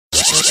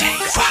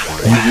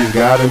You just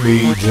gotta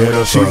meet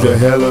Jennifer. She's a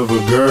hell of a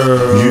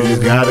girl. You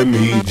just gotta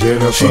meet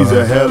Jennifer. She's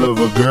a hell of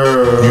a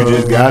girl. You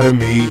just gotta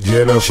meet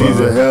Jennifer. She's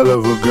a hell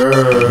of a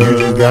girl. You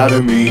just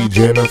gotta meet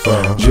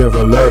Jennifer.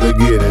 Jennifer love to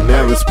get it,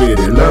 never spit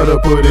it, love to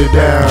put it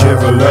down.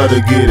 Jennifer love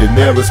to get it,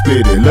 never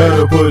spit it, love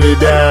to put it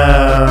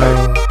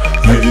down.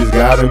 You just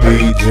gotta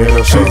meet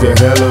Jennifer. She's a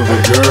hell of a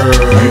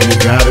girl. You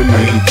just gotta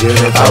meet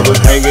Jennifer. I was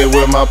hanging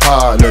with my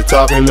partner,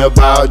 talking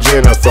about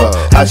Jennifer.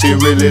 How she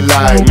really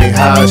like me,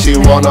 how she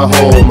wanna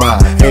hold my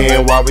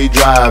hand while we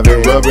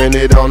driving, rubbing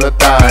it on the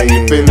thigh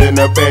and feeling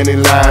her panty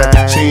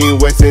line. She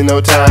ain't wasting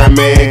no time,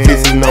 man,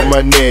 kissing on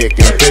my neck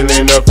and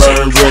feeling her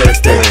firm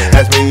breast.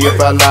 Ask me if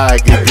I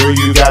like it, girl,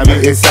 you got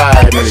me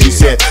excited. She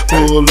said,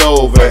 pull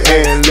over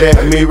and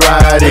let me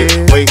ride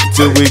it. Wait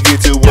till we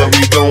get to where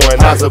we going,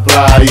 I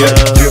supply ya.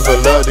 Jennifer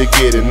love to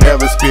get it,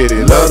 never spit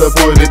it, love to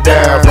put it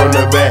down from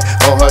the back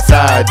on her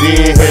side,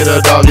 then hit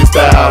her doggy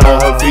style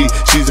on her feet.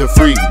 She's a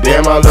freak,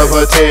 damn I love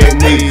her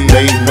technique.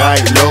 Late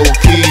night, low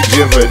key,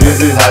 Jennifer,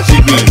 this is how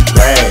she be.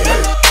 Bang.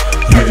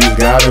 You just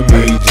gotta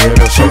meet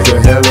Jennifer. She's a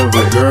hell of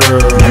a girl.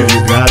 You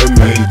just gotta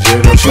meet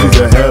Jennifer. She's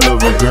a hell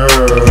of a girl.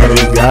 You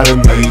just gotta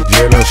meet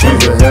Jennifer.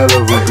 She's a hell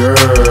of a girl.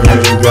 You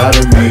just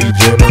gotta meet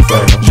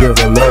Jennifer.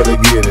 Jennifer love to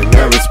get it,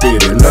 never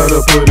spit it, love to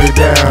put it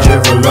down.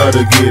 Jennifer love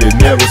to get it,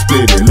 never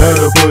spit it, love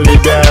to put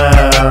it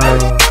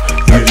down.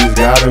 You just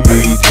gotta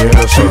meet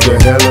Jennifer. She's a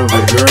hell of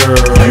a girl.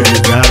 You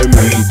just gotta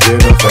meet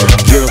Jennifer.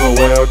 Jennifer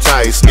well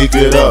tight, sneak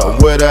it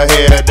up with her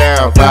hair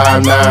down.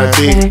 5'9",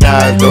 thick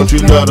thighs, don't you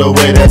love the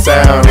way that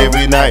sound?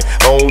 Every night,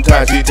 on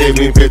time, she take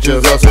me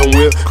pictures of some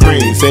whipped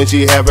cream. Since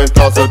she haven't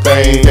thought of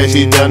things that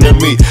she done to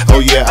me.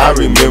 Oh yeah, I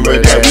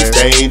remember that we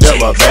stained up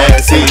my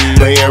backseat,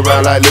 playing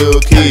around like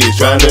little kids,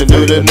 trying to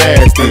do the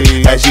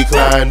nasty. As she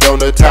climbed on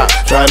the top,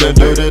 trying to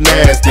do the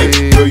nasty.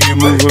 Girl, you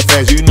moving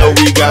fast, you know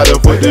we gotta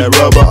put that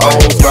rubber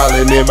on.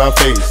 Smiling in my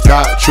face,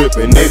 stop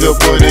tripping, nigga,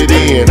 put it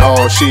in.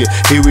 Oh shit,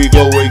 here we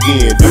go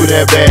again. Do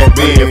that bad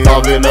bend,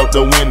 fogging up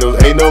the windows.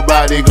 Ain't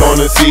nobody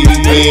gonna see the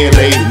end.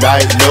 Late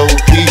night, low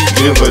key,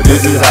 Jennifer,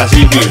 this is how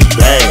she be.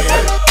 Bad.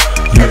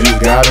 You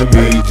just gotta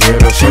meet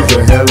Jennifer. She's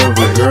a hell of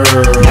a girl.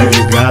 You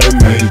just gotta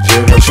meet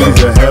Jennifer. She's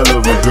a hell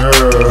of a girl.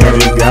 You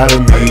just gotta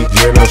meet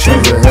Jennifer.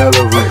 She's a hell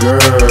of a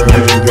girl.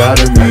 You just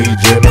gotta meet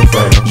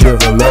Jennifer.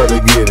 Jennifer love to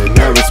get it,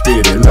 never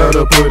spit it, love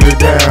to put it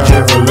down.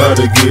 Jennifer love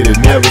to get it,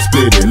 never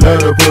spit it, love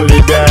to put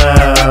it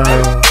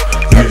down.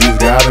 You just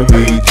gotta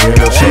meet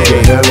Jennifer. She's a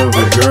hell of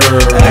a girl.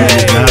 You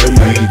just gotta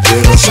meet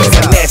Jennifer. She's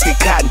a nasty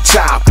cotton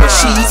chopper.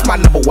 She's my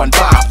 #1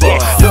 bopper.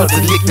 Loves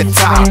to lick the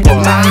top of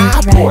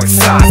my pork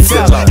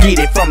sausage. Get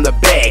it from the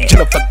bag.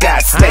 Jennifer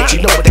got snatch.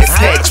 You know what that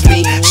snatch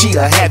mean?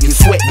 She'll have you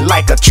sweating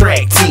like a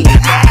track team.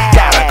 I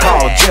gotta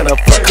call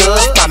Jennifer,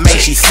 cause my man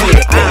she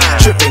slipping.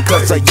 Tripping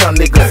cause a young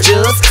nigga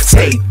just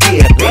stay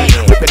dipping.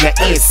 Whipping the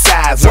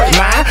insides of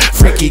my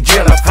freaky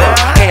Jennifer.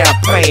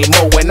 Airplane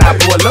mode when I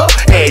pull up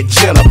at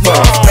Jennifer.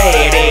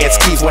 Badass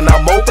keys when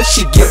I'm over,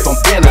 she give them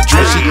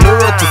Benadryl. She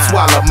love to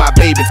swallow my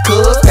babies,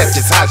 cause that's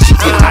just how she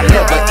is. I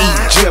never eat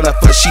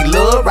Jennifer, she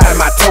love riding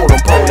my totem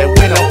pole. And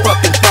when I'm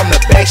fucking from the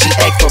back, she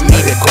ask for me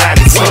to grind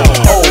it slow.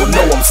 Oh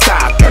no, I'm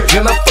stopping.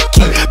 Jennifer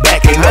keep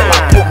backing up. I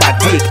put my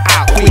dick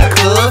out quick,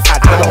 cause I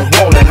don't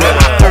want her. Now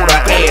I hold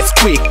her ass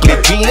quickly.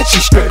 Jen, she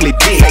strictly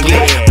dick.